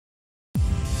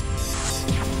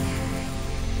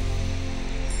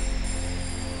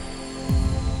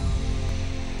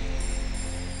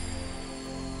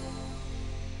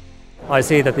I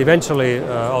see that eventually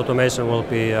automation will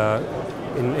be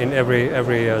in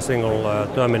every single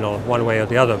terminal, one way or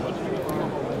the other.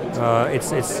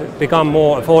 It's become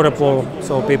more affordable,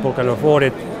 so people can afford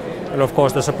it, and of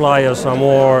course the suppliers are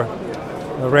more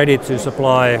ready to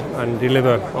supply and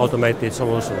deliver automated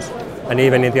solutions. And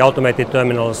even in the automated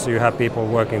terminals, you have people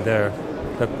working there.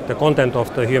 The content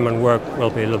of the human work will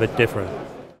be a little bit different.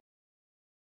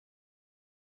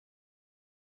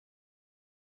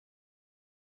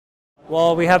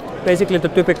 Well, we have basically the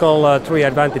typical three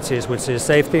advantages, which is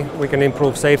safety. We can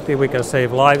improve safety, we can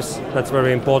save lives. That's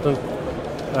very important.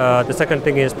 The second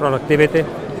thing is productivity.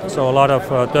 So a lot of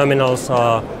terminals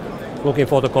are looking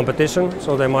for the competition.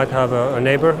 So they might have a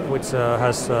neighbor which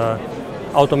has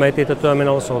automated the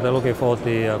terminal, so they're looking for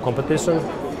the competition.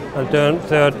 And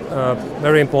third,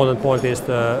 very important point is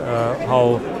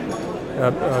how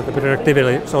the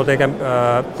productivity. So they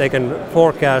can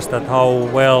forecast that how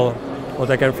well, or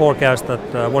they can forecast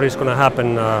that what is going to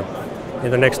happen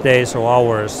in the next days or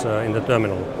hours in the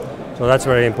terminal. So that's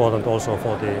very important also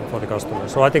for the customer.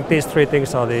 So I think these three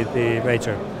things are the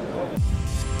major